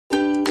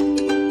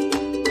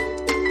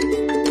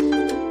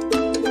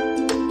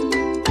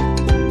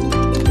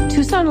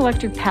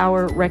Electric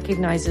Power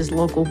recognizes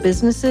local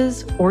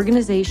businesses,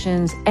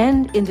 organizations,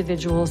 and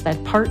individuals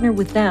that partner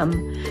with them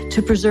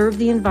to preserve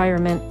the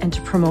environment and to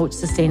promote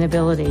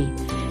sustainability.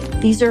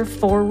 These are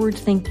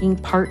forward-thinking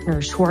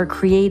partners who are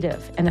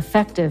creative and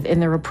effective in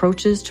their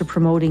approaches to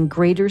promoting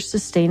greater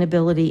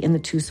sustainability in the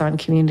Tucson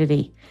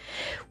community.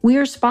 We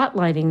are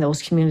spotlighting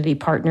those community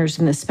partners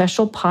in this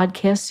special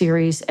podcast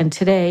series, and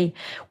today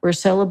we're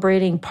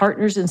celebrating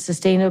Partners in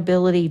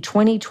Sustainability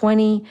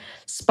 2020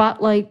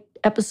 Spotlight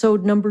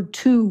episode number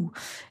 2,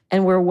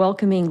 and we're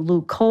welcoming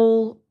Luke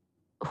Cole,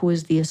 who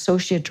is the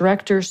Associate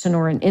Director,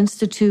 Sonoran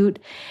Institute.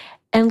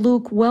 And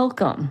Luke,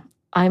 welcome.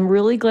 I'm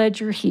really glad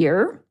you're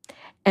here,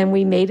 and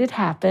we made it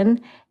happen.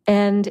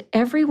 And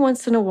every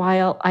once in a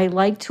while, I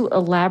like to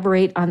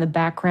elaborate on the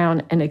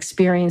background and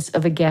experience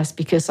of a guest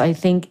because I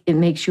think it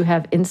makes you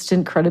have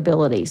instant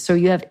credibility. So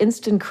you have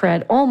instant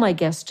cred. All my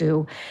guests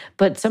do.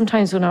 But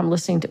sometimes when I'm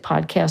listening to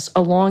podcasts,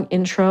 a long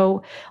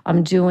intro,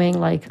 I'm doing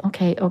like,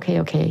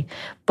 okay.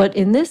 But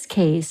in this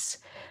case,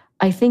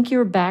 I think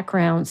your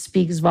background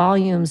speaks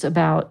volumes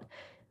about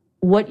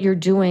what you're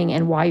doing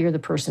and why you're the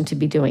person to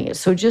be doing it.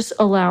 So just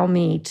allow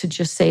me to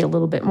just say a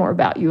little bit more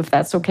about you, if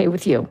that's okay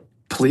with you.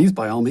 Please,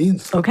 by all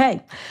means.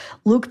 Okay.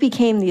 Luke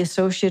became the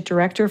Associate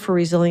Director for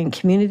Resilient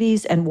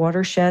Communities and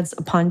Watersheds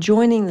upon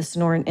joining the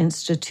Sonoran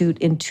Institute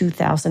in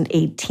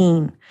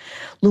 2018.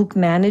 Luke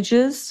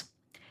manages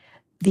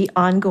the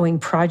ongoing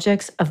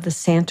projects of the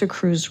Santa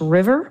Cruz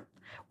River,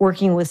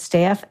 working with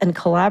staff and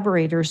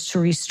collaborators to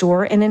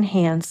restore and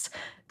enhance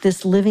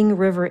this living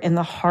river in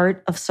the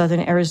heart of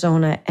southern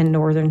Arizona and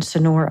northern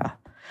Sonora.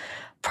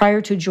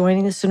 Prior to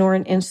joining the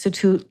Sonoran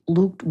Institute,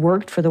 Luke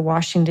worked for the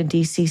Washington,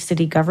 D.C.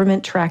 city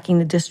government, tracking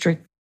the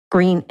district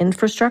green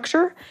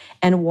infrastructure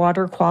and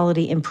water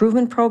quality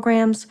improvement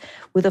programs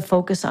with a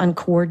focus on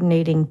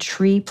coordinating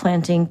tree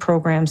planting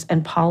programs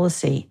and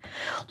policy.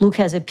 Luke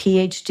has a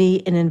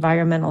PhD in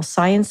environmental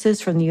sciences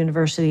from the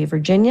University of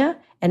Virginia,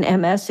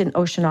 an MS in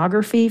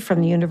oceanography from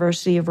the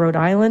University of Rhode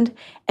Island,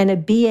 and a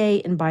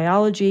BA in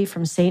biology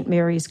from St.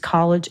 Mary's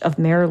College of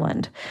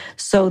Maryland.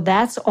 So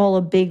that's all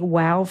a big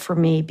wow for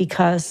me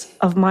because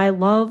of my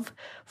love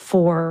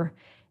for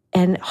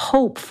and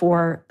hope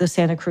for the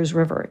Santa Cruz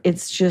River.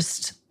 It's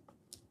just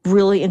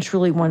really and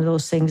truly one of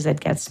those things that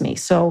gets me.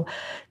 So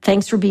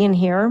thanks for being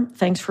here.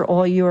 Thanks for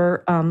all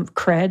your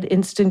cred,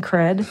 instant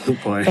cred.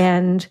 Oh boy.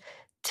 And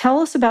tell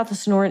us about the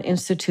Sonoran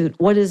Institute.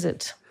 What is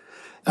it?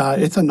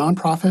 It's a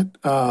nonprofit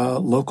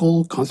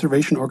local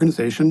conservation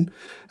organization.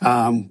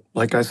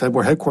 Like I said,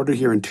 we're headquartered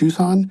here in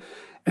Tucson,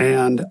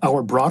 and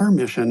our broader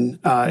mission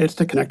is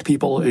to connect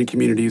people and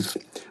communities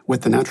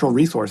with the natural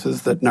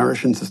resources that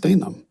nourish and sustain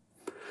them.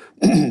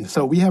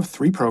 So we have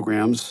 3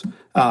 programs.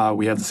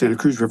 We have the Santa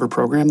Cruz River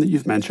program that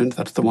you've mentioned.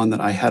 That's the one that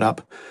I head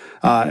up.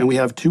 And we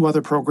have 2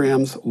 other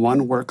programs.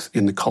 One works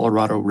in the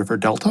Colorado River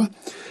Delta,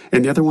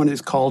 and the other one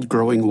is called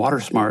Growing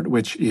Water Smart,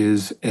 which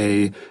is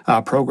a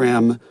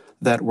program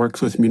that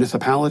works with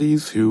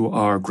municipalities who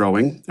are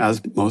growing, as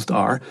most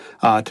are,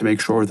 to make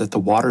sure that the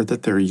water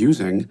that they're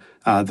using,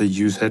 they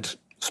use it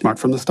smart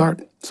from the start.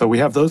 So we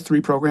have those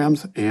 3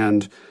 programs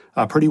and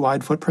a pretty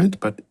wide footprint,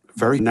 but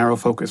very narrow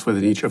focus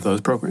within each of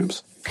those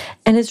programs.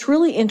 And it's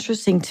really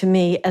interesting to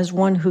me as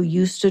one who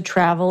used to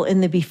travel in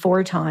the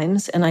before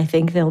times, and I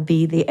think there'll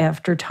be the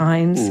after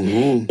times,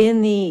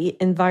 in the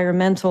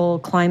environmental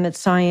climate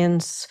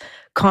science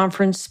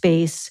conference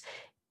space.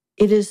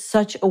 It is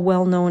such a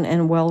well-known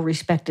and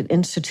well-respected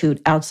institute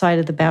outside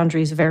of the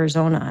boundaries of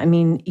Arizona. I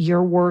mean,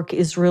 your work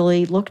is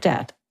really looked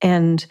at,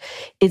 and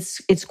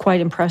it's quite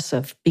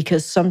impressive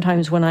because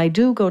sometimes when I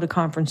do go to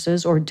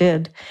conferences, or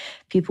did,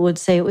 people would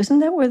say, isn't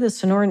that where the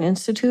Sonoran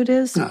Institute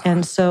is?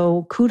 And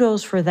so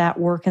kudos for that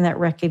work and that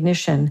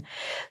recognition.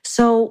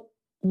 So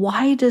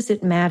why does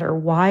it matter?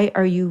 Why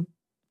are you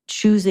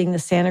choosing the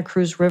Santa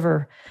Cruz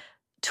River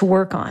to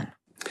work on?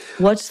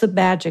 What's the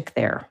magic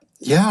there?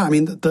 Yeah, I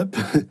mean,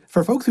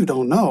 for folks who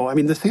don't know, I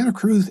mean, the Santa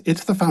Cruz,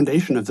 it's the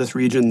foundation of this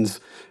region's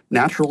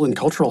natural and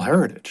cultural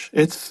heritage.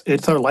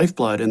 It's our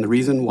lifeblood and the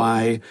reason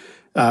why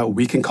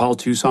we can call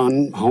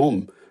Tucson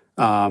home.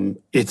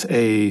 It's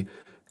a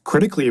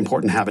critically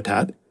important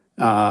habitat.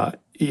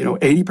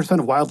 80%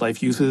 of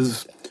wildlife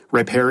uses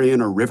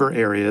riparian or river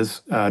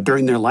areas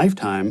during their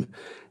lifetime,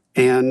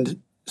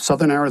 and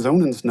Southern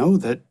Arizonans know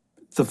that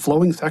the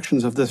flowing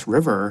sections of this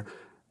river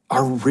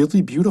are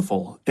really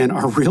beautiful and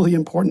are really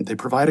important. They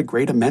provide a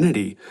great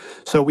amenity.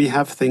 So we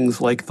have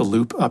things like the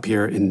Loop up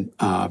here in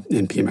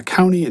Pima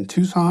County in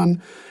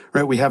Tucson,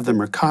 right? We have the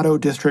Mercado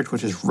District,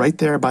 which is right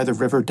there by the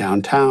river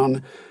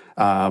downtown.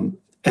 And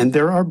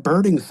there are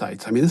birding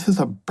sites. I mean, this is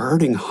a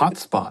birding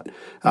hotspot,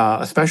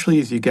 especially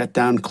as you get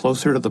down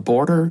closer to the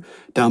border,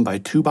 down by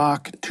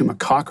Tubac,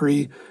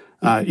 Tumacacri.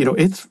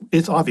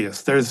 It's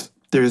obvious.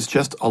 There's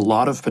just a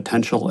lot of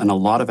potential and a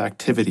lot of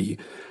activity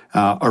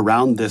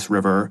around this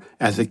river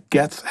as it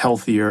gets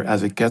healthier,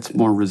 as it gets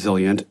more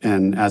resilient,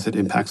 and as it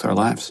impacts our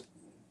lives.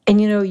 And,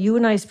 you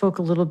and I spoke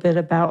a little bit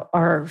about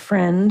our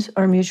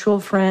mutual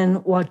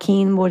friend,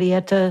 Joaquin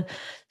Murrieta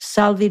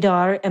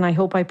Salvidar, and I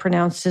hope I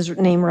pronounced his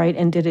name right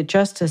and did it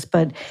justice,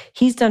 but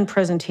he's done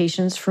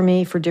presentations for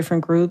me for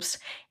different groups,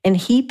 and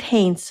he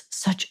paints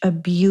such a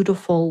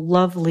beautiful,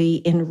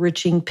 lovely,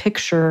 enriching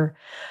picture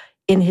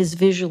in his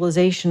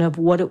visualization of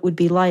what it would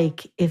be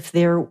like if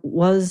there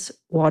was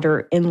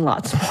water in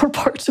lots more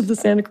parts of the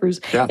Santa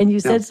Cruz. Yeah, and you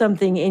said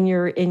something in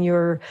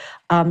your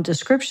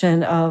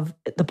description of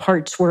the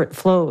parts where it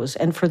flows.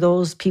 And for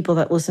those people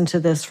that listen to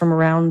this from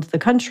around the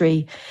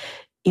country,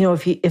 you know,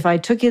 if I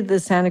took you to the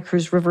Santa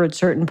Cruz River at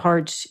certain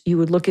parts, you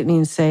would look at me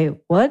and say,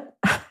 what?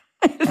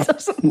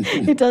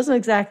 It doesn't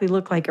exactly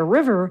look like a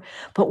river,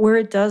 but where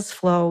it does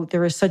flow,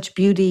 there is such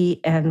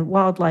beauty and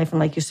wildlife. And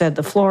like you said,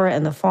 the flora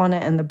and the fauna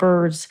and the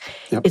birds,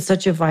 Yep. It's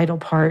such a vital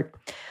part.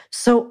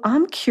 So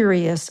I'm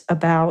curious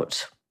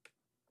about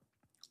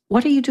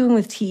what are you doing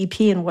with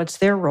TEP and what's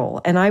their role?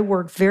 And I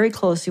work very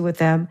closely with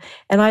them.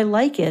 And I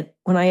like it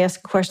when I ask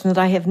a question that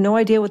I have no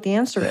idea what the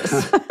answer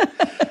is.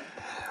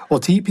 Well,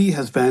 TEP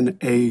has been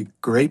a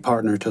great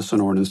partner to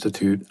Sonoran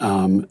Institute,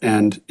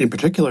 and in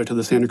particular to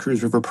the Santa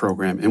Cruz River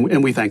program,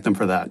 and we thank them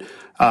for that.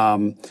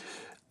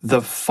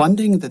 The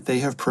funding that they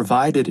have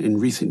provided in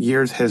recent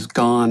years has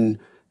gone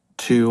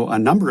to a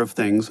number of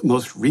things.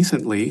 Most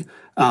recently,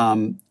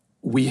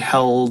 we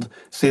held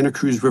Santa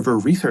Cruz River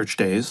Research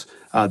Days.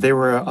 They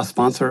were a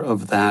sponsor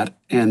of that,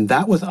 and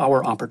that was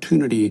our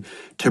opportunity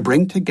to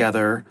bring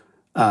together,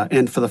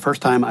 and for the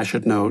first time, I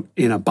should note,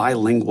 in a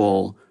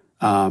bilingual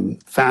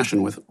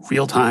fashion with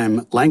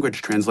real-time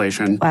language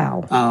translation.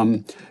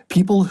 Wow.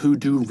 People who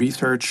do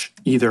research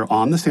either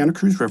on the Santa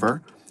Cruz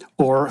River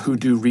or who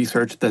do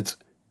research that's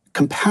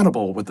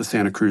compatible with the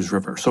Santa Cruz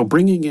River. So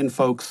bringing in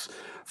folks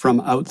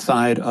from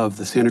outside of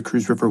the Santa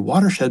Cruz River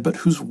watershed, but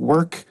whose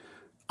work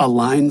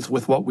aligns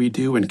with what we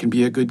do and can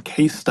be a good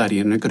case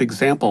study and a good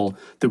example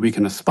that we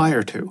can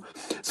aspire to.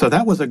 So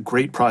that was a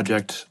great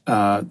project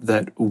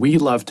that we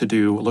love to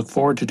do, look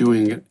forward to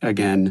doing it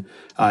again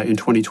in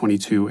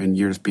 2022 and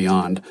years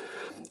beyond.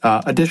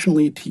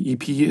 Additionally,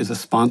 TEP is a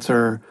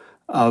sponsor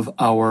of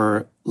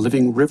our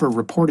Living River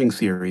reporting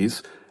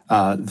series.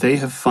 They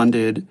have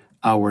funded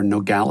our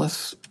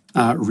Nogales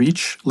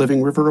Reach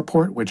Living River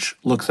Report, which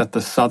looks at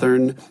the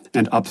southern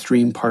and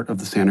upstream part of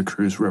the Santa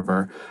Cruz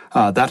River.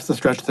 That's the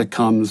stretch that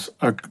comes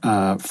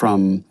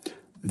from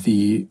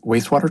the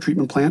wastewater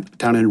treatment plant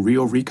down in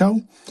Rio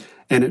Rico,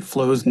 and it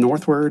flows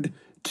northward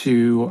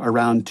to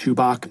around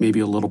Tubac, maybe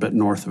a little bit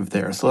north of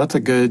there. So that's a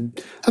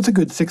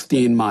good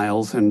 16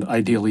 miles, and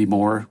ideally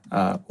more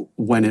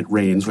when it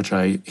rains, which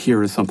I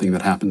hear is something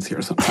that happens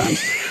here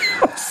sometimes.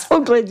 I'm so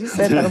glad you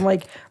said that. I'm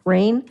like,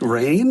 rain?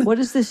 Rain? What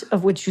is this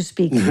of which you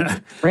speak?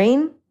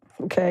 Rain?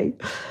 Okay.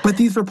 But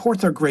these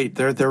reports are great.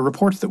 They're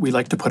reports that we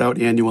like to put out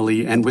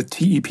annually, and with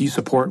TEP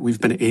support, we've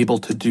been able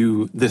to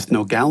do this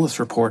Nogales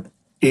report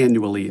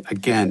annually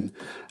again.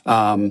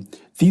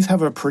 These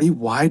have a pretty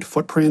wide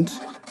footprint.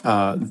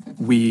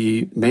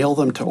 We mail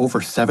them to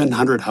over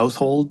 700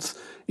 households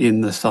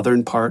in the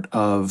southern part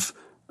of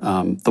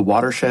the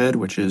watershed,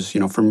 which is,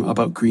 from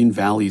about Green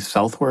Valley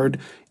southward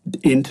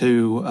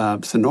into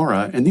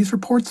Sonora. And these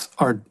reports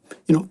are,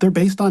 they're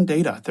based on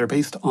data. They're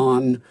based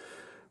on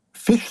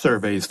fish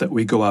surveys that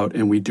we go out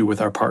and we do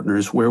with our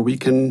partners, where we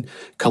can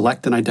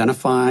collect and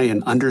identify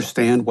and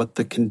understand what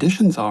the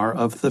conditions are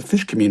of the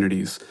fish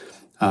communities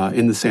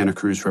in the Santa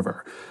Cruz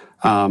River.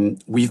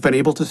 We've been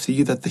able to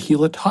see that the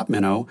Gila top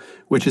minnow,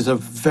 which is a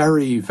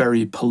very,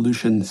 very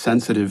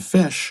pollution-sensitive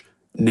fish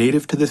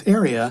native to this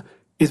area,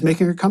 is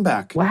making a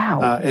comeback.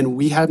 Wow. And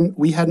we hadn't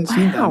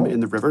seen them in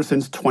the river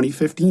since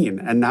 2015.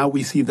 And now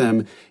we see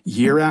them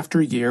year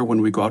after year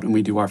when we go out and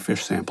we do our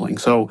fish sampling.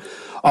 So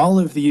all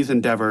of these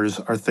endeavors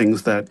are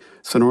things that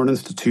Sonoran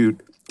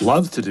Institute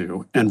loves to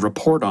do and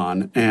report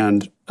on,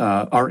 and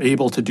are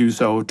able to do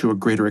so to a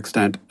greater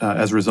extent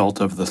as a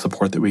result of the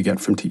support that we get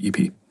from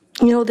TEP.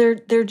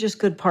 They're just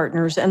good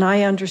partners, and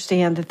I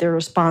understand that they're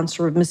a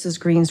sponsor of Mrs.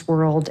 Green's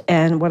World.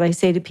 And what I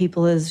say to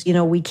people is,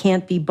 we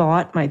can't be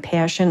bought. My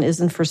passion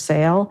isn't for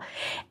sale.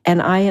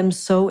 And I am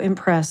so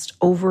impressed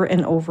over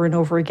and over and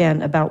over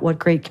again about what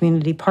great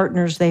community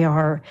partners they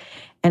are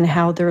and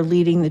how they're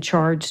leading the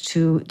charge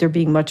they're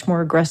being much more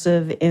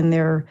aggressive in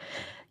their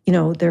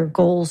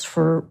goals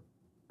for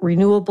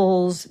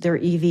renewables. Their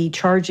EV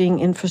charging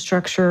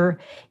infrastructure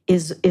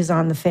is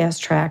on the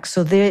fast track.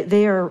 So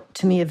they are,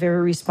 to me, a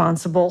very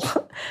responsible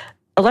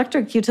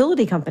electric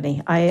utility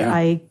company.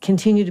 I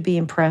continue to be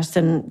impressed,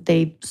 and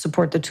they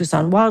support the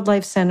Tucson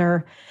Wildlife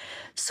Center.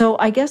 So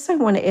I guess I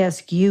want to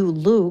ask you,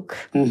 Luke,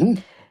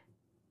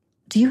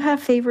 do you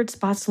have favorite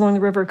spots along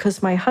the river?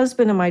 Because my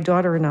husband and my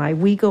daughter and I,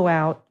 we go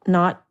out,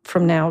 not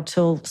from now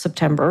till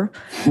September,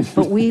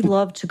 but we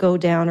love to go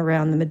down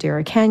around the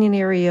Madera Canyon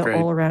area, Great.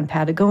 all around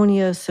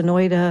Patagonia,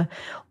 Sonoita,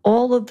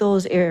 all of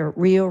those areas,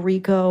 Rio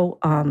Rico,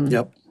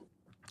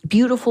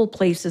 beautiful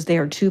places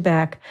there,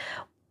 Tubac.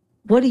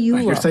 What do you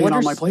love? You're saying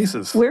all my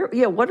places.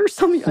 What are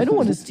some, I don't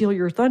want to steal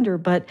your thunder,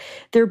 but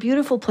they're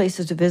beautiful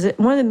places to visit.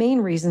 One of the main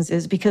reasons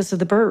is because of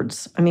the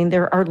birds. I mean,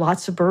 there are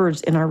lots of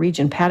birds in our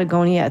region.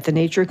 Patagonia at the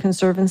Nature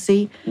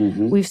Conservancy,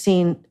 we've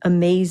seen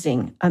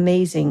amazing,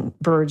 amazing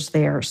birds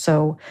there.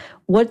 So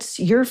what's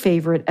your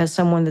favorite as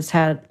someone that's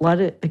had a lot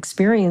of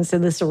experience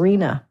in this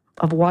arena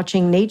of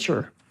watching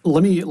nature?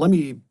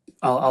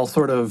 I'll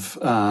sort of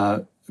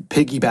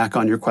piggyback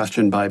on your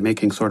question by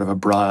making sort of a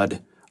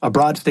broad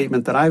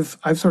statement that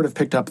I've sort of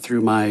picked up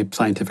through my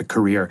scientific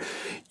career.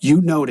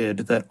 You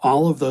noted that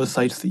all of those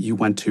sites that you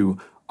went to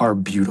are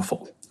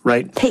beautiful,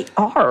 right? They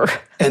are.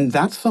 And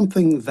that's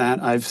something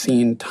that I've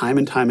seen time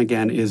and time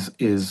again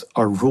is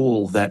a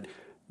rule that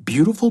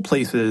beautiful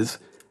places,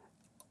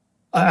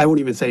 I won't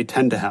even say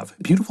tend to have,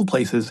 beautiful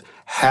places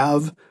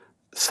have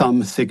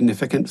some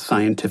significant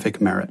scientific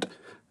merit.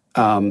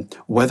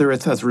 Whether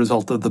it's as a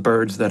result of the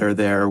birds that are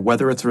there,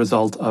 whether it's a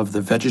result of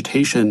the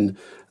vegetation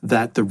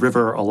that the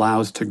river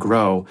allows to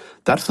grow,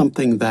 that's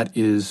something that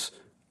is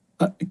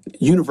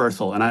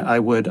universal. And I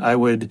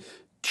would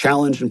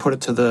challenge and put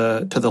it to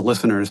the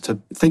listeners to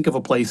think of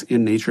a place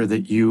in nature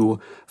that you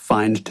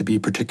find to be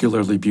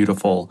particularly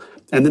beautiful.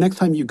 And the next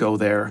time you go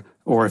there,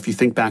 or if you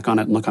think back on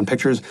it and look on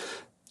pictures,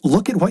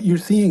 look at what you're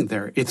seeing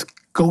there. It's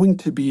going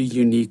to be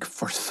unique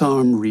for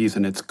some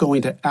reason. It's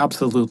going to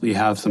absolutely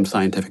have some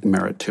scientific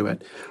merit to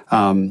it.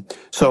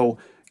 So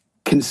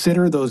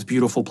consider those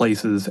beautiful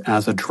places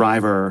as a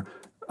driver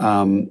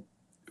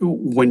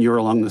when you're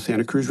along the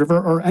Santa Cruz River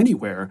or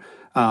anywhere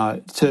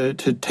to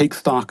take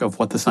stock of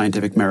what the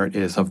scientific merit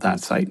is of that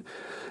site.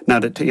 Now,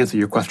 to answer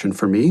your question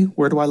for me,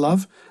 where do I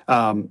love?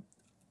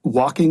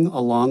 Walking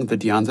along the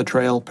De Anza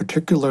Trail,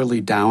 particularly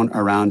down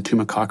around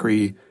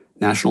Tumacacori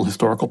National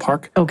Historical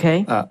Park.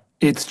 Okay.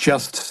 It's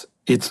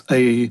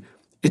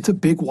a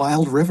big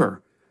wild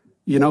river.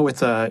 You know,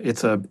 it's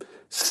a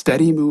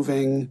steady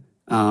moving,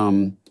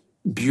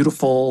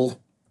 beautiful,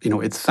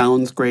 it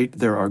sounds great.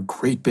 There are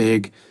great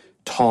big,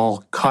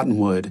 tall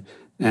cottonwood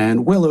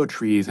and willow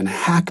trees and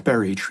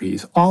hackberry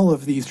trees, all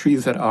of these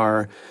trees that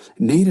are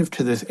native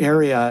to this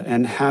area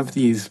and have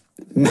these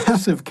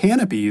massive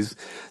canopies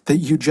that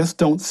you just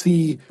don't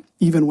see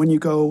even when you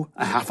go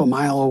a half a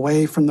mile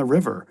away from the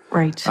river.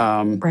 Right,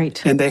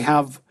 right. And they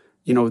have,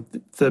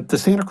 the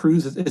Santa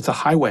Cruz, it's a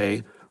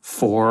highway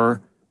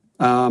for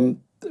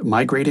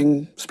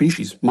migrating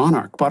species,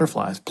 monarch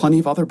butterflies, plenty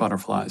of other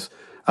butterflies,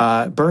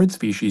 bird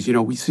species.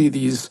 We see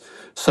these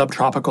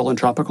subtropical and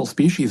tropical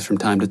species from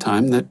time to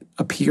time that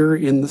appear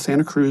in the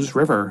Santa Cruz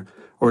River,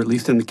 or at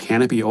least in the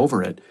canopy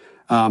over it.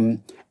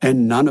 And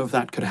none of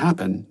that could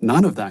happen.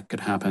 None of that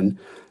could happen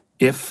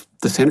if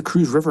the Santa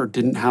Cruz River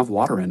didn't have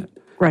water in it.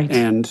 Right.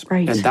 And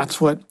that's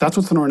what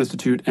Sonoran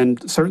Institute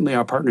and certainly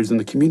our partners in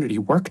the community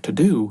work to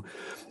do,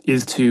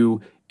 is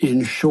to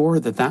ensure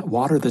that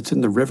water that's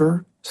in the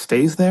river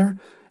stays there,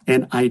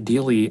 and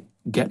ideally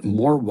get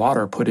more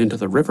water put into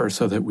the river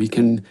so that we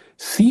can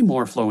see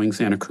more flowing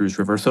Santa Cruz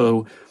River.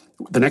 So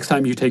the next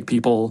time you take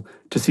people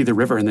to see the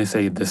river and they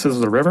say, this is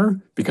the river,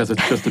 because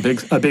it's just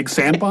a big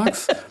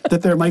sandbox,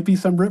 that there might be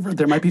some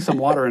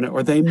water in it,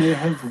 or they may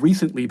have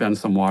recently been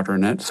some water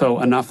in it. So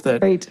enough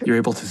that you're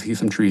able to see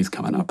some trees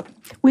coming up.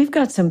 We've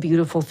got some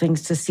beautiful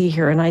things to see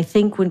here. And I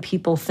think when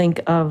people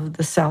think of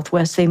the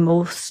Southwest, they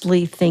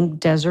mostly think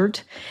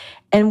desert.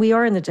 And we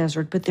are in the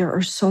desert, but there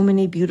are so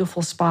many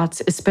beautiful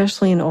spots,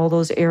 especially in all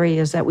those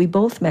areas that we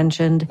both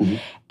mentioned. Mm-hmm.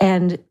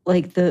 And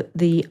like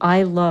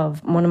I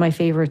love, one of my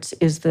favorites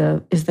is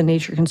the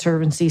Nature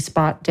Conservancy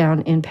spot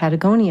down in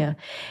Patagonia.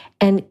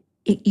 And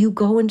you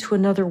go into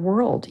another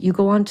world. You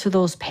go onto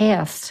those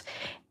paths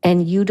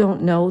and you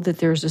don't know that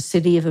there's a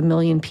city of 1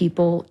 million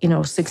people,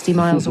 60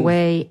 miles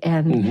away,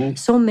 and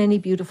so many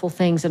beautiful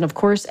things. And of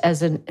course,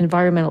 as an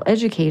environmental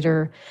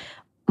educator,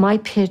 my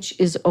pitch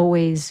is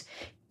always,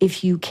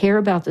 if you care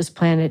about this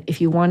planet,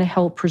 if you want to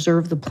help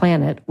preserve the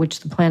planet, which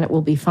the planet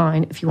will be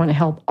fine, if you want to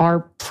help our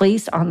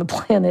place on the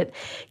planet,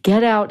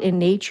 get out in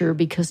nature,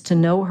 because to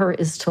know her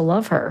is to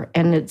love her.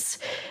 And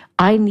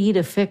I need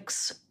a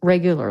fix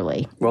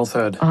regularly. Well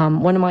said.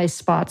 One of my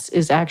spots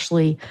is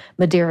actually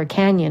Madera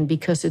Canyon,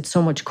 because it's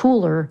so much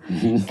cooler.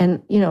 Mm-hmm.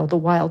 And, the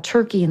wild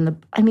turkey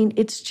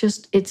it's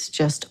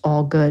just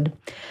all good.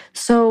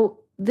 So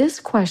this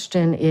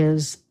question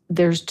is,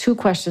 there's 2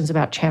 questions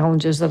about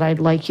challenges that I'd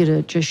like you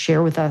to just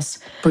share with us.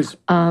 Please.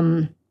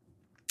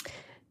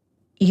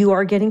 You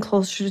are getting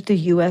closer to the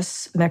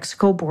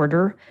U.S.-Mexico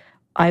border.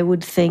 I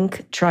would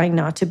think, trying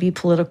not to be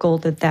political,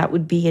 that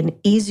would be an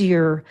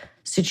easier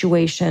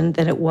situation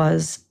than it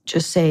was,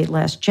 just say,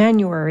 last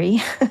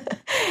January,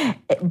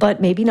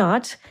 but maybe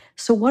not.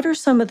 So what are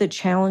some of the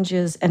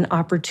challenges and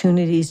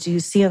opportunities do you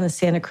see on the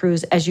Santa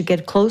Cruz as you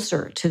get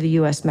closer to the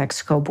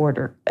U.S.-Mexico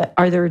border?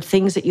 Are there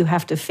things that you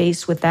have to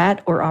face with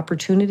that, or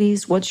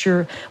opportunities? What's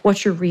your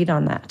read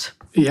on that?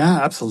 Yeah,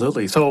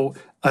 absolutely. So,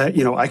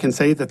 I can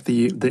say that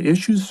the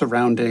issues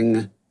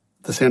surrounding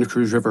the Santa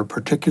Cruz River,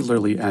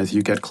 particularly as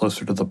you get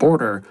closer to the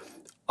border,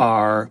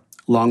 are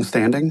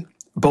longstanding,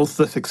 both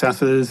the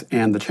successes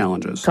and the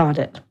challenges. Got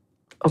it.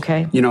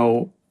 Okay.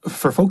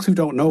 for folks who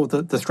don't know,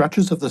 the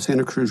stretches of the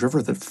Santa Cruz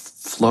River that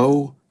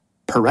flow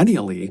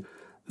perennially,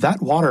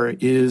 that water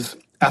is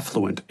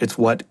effluent. It's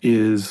what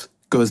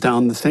goes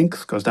down the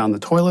sinks, goes down the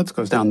toilets,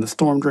 goes down the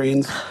storm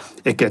drains.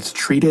 It gets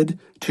treated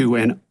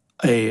to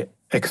a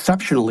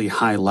exceptionally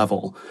high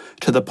level,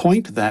 to the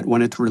point that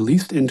when it's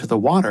released into the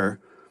water,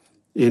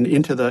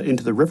 into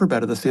the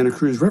riverbed of the Santa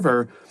Cruz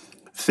River,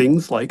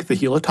 things like the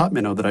Gila top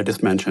minnow that I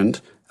just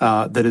mentioned,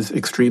 that is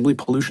extremely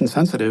pollution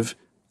sensitive,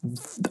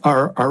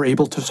 are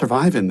able to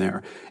survive in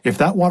there. If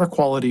that water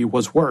quality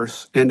was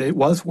worse, and it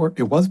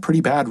was pretty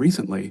bad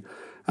recently,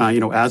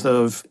 as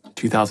of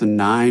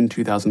 2009,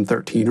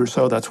 2013 or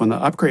so, that's when the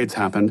upgrades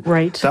happened.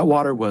 Right. That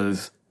water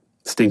was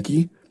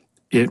stinky,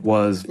 it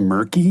was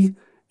murky,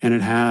 and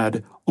it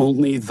had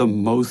only the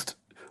most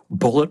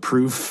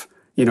bulletproof,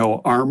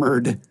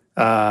 armored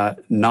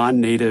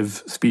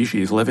non-native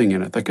species living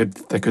in it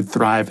that could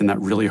thrive in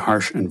that really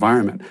harsh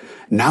environment.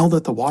 Now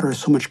that the water is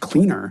so much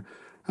cleaner,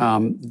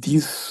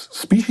 these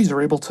species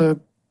are able to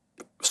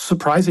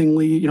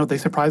surprisingly, they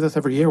surprise us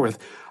every year with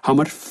how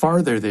much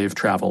farther they've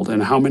traveled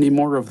and how many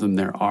more of them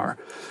there are.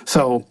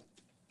 So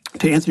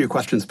to answer your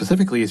question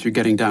specifically, as you're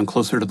getting down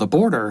closer to the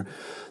border,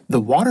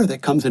 the water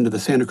that comes into the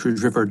Santa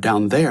Cruz River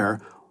down there,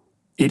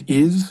 it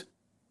is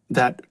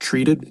that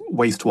treated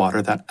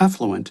wastewater, that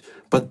effluent,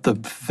 but the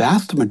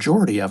vast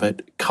majority of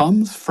it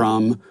comes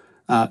from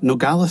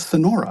Nogales,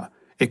 Sonora.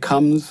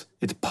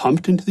 It's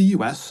pumped into the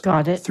U.S.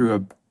 Got it. Through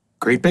a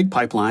great big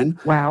pipeline.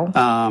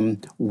 Wow.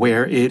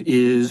 Where it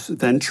is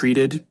then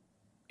treated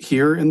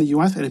here in the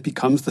U.S. and it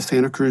becomes the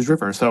Santa Cruz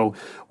River. So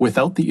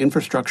without the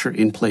infrastructure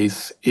in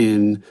place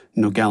in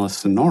Nogales,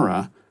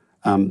 Sonora,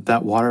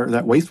 that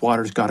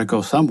wastewater's got to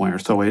go somewhere.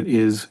 So it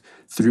is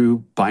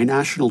through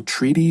binational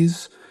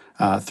treaties,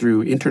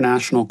 through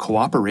international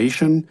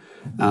cooperation,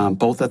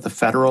 both at the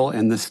federal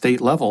and the state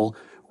level.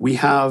 We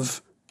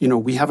have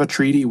a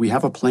treaty, we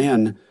have a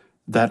plan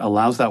that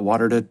allows that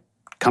water to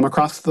come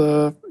across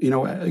the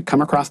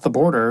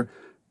border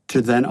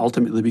to then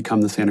ultimately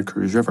become the Santa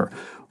Cruz River.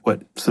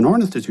 What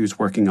Sonoran Institute is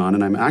working on,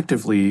 and I'm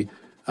actively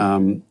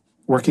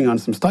working on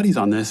some studies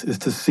on this, is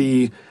to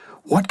see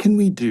what can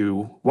we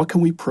do, what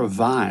can we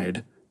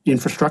provide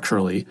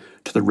infrastructurally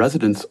to the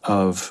residents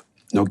of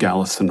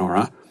Nogales,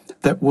 Sonora,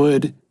 that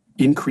would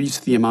increase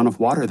the amount of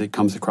water that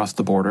comes across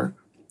the border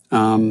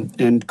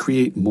and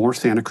create more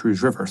Santa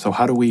Cruz River. So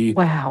how do we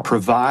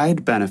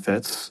provide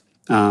benefits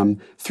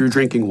through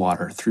drinking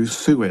water, through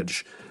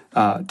sewage,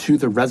 to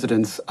the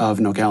residents of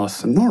Nogales,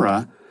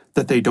 Sonora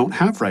that they don't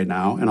have right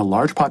now, and a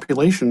large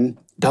population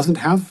doesn't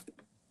have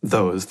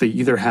those. They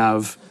either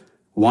have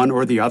one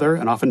or the other,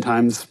 and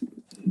oftentimes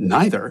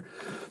neither.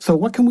 So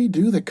what can we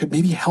do that could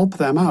maybe help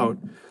them out,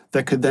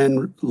 that could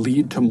then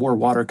lead to more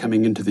water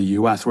coming into the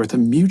U.S., where it's a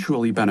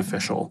mutually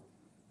beneficial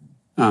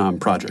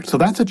project? So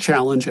that's a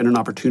challenge and an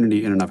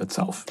opportunity in and of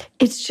itself.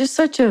 It's just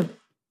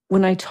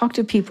when I talk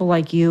to people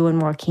like you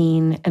and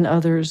Joaquin and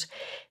others,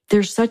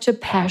 there's such a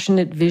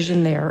passionate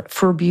vision there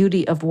for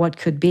beauty of what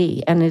could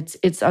be. And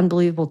it's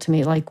unbelievable to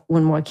me. Like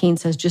when Joaquin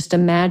says, just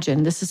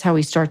imagine, this is how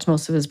he starts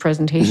most of his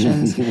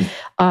presentations,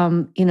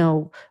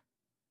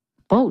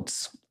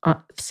 boats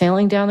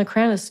sailing down the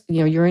Cranis,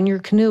 you're in your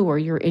canoe or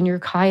you're in your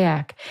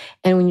kayak.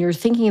 And when you're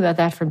thinking about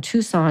that from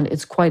Tucson,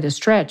 it's quite a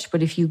stretch.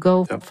 But if you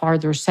go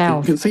farther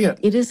south, you can see it.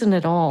 It isn't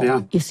at all.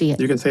 Yeah. You see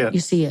it. You can see it. You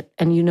see it.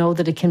 And you know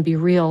that it can be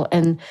real.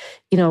 And,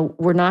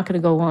 we're not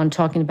going to go on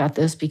talking about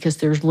this because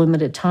there's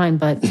limited time.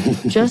 But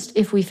just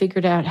if we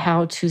figured out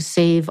how to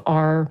save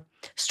our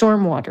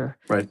stormwater.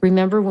 Right.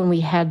 Remember when we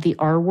had the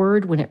R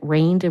word, when it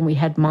rained and we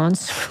had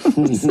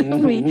monsoons?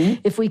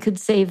 If we could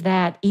save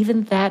that,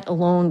 even that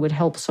alone would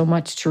help so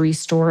much to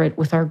restore it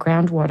with our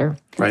groundwater.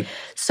 Right.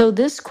 So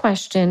this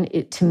question,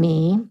 to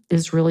me,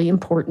 is really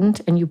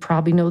important, and you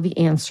probably know the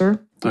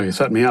answer. Oh, you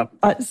set me up.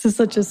 This is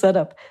such a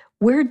setup.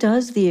 Where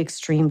does the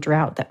extreme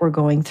drought that we're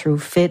going through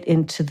fit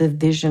into the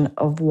vision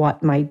of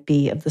what might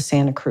be of the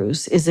Santa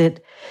Cruz? Is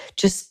it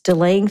just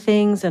delaying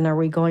things, and are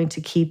we going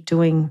to keep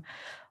doing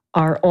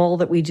all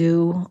that we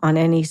do on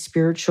any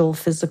spiritual,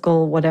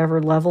 physical,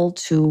 whatever level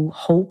to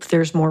hope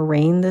there's more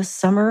rain this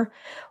summer?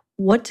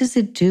 What does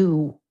it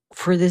do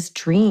for this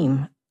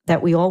dream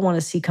that we all want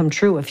to see come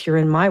true, if you're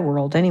in my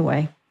world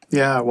anyway?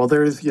 Yeah, well,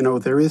 there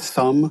is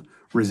some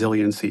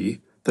resiliency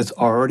that's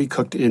already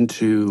cooked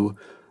into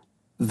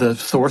the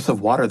source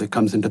of water that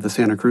comes into the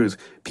Santa Cruz.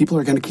 People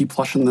are going to keep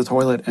flushing the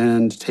toilet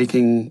and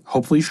taking,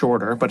 hopefully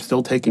shorter, but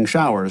still taking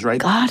showers, right?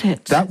 Got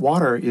it. That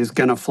water is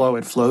going to flow.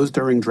 It flows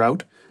during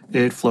drought.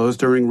 It flows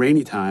during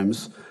rainy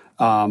times.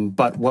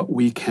 But what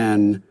we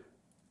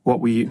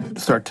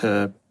start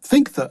to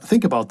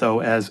think about,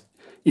 though, as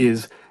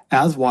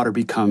water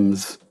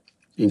becomes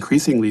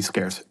increasingly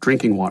scarce,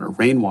 drinking water,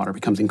 rainwater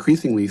becomes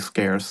increasingly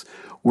scarce,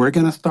 we're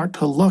going to start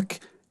to look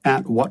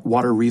at what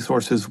water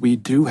resources we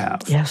do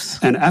have. Yes.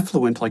 And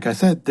effluent, like I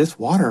said, this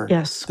water,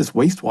 this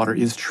wastewater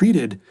is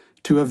treated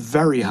to a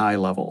very high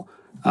level.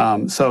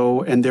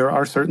 And there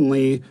are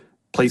certainly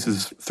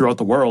places throughout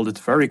the world, it's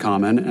very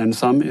common, and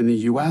some in the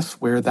U.S.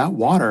 where that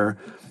water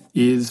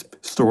is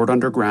stored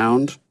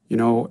underground,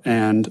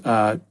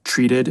 and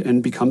treated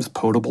and becomes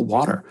potable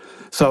water.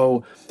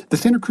 So the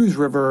Santa Cruz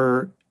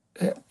River,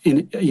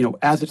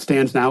 as it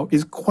stands now,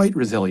 is quite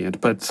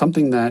resilient. But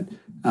something that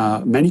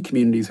many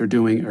communities are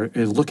doing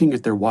is looking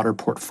at their water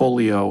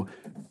portfolio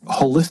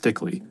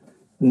holistically,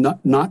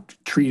 not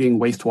treating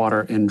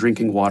wastewater and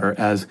drinking water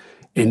as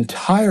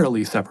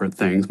entirely separate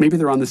things. Maybe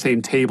they're on the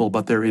same table,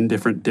 but they're in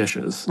different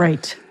dishes.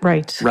 Right.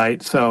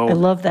 So I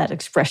love that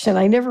expression.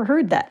 I never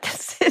heard that.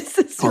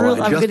 It's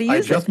real. I'm going to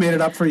use it. I just made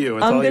it up for you.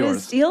 It's all yours. I'm going to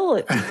steal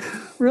it.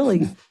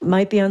 Really,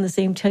 might be on the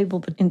same table,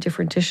 but in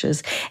different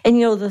dishes. And,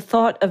 the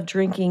thought of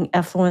drinking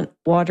effluent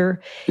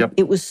water,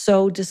 It was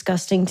so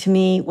disgusting to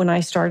me when I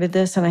started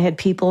this, and I had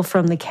people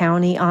from the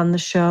county on the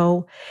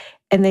show.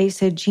 And they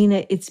said,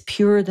 Gina, it's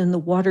purer than the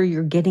water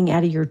you're getting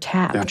out of your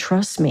tap. Yeah.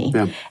 Trust me.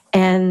 Yeah.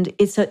 And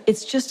it's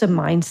just a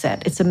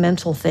mindset. It's a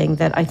mental thing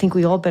that I think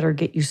we all better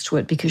get used to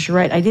it, because you're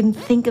right. I didn't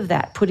think of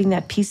that, putting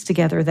that piece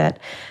together, that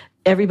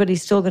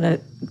everybody's still going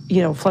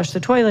to, flush the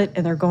toilet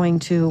and they're going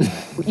to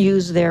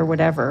use their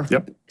whatever.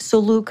 Yep. So,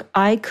 Luke,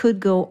 I could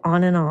go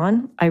on and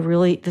on.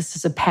 This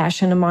is a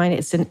passion of mine.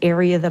 It's an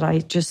area that I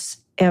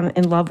just am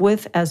in love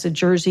with as a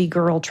Jersey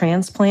girl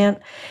transplant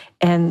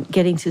and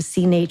getting to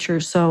see nature.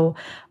 So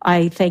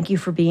I thank you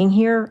for being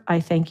here. I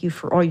thank you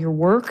for all your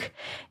work.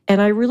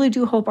 And I really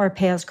do hope our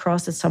paths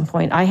cross at some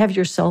point. I have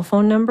your cell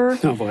phone number.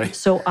 Oh, boy.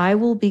 So I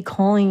will be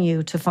calling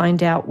you to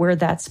find out where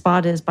that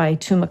spot is by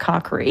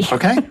Tumacacori.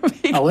 Okay.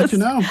 I'll let you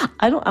know.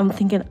 I don't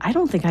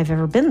think I've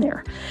ever been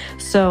there.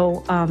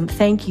 So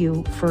thank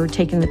you for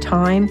taking the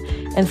time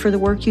and for the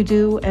work you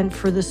do and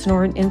for the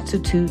Sonoran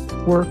Institute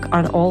work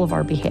on all of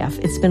our behalf.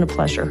 It's been a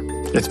pleasure.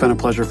 It's been a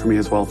pleasure for me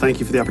as well. Thank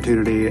you for the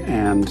opportunity,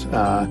 and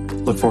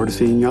look forward to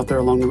seeing you out there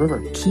along the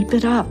river. Keep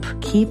it up.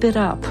 Keep it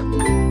up.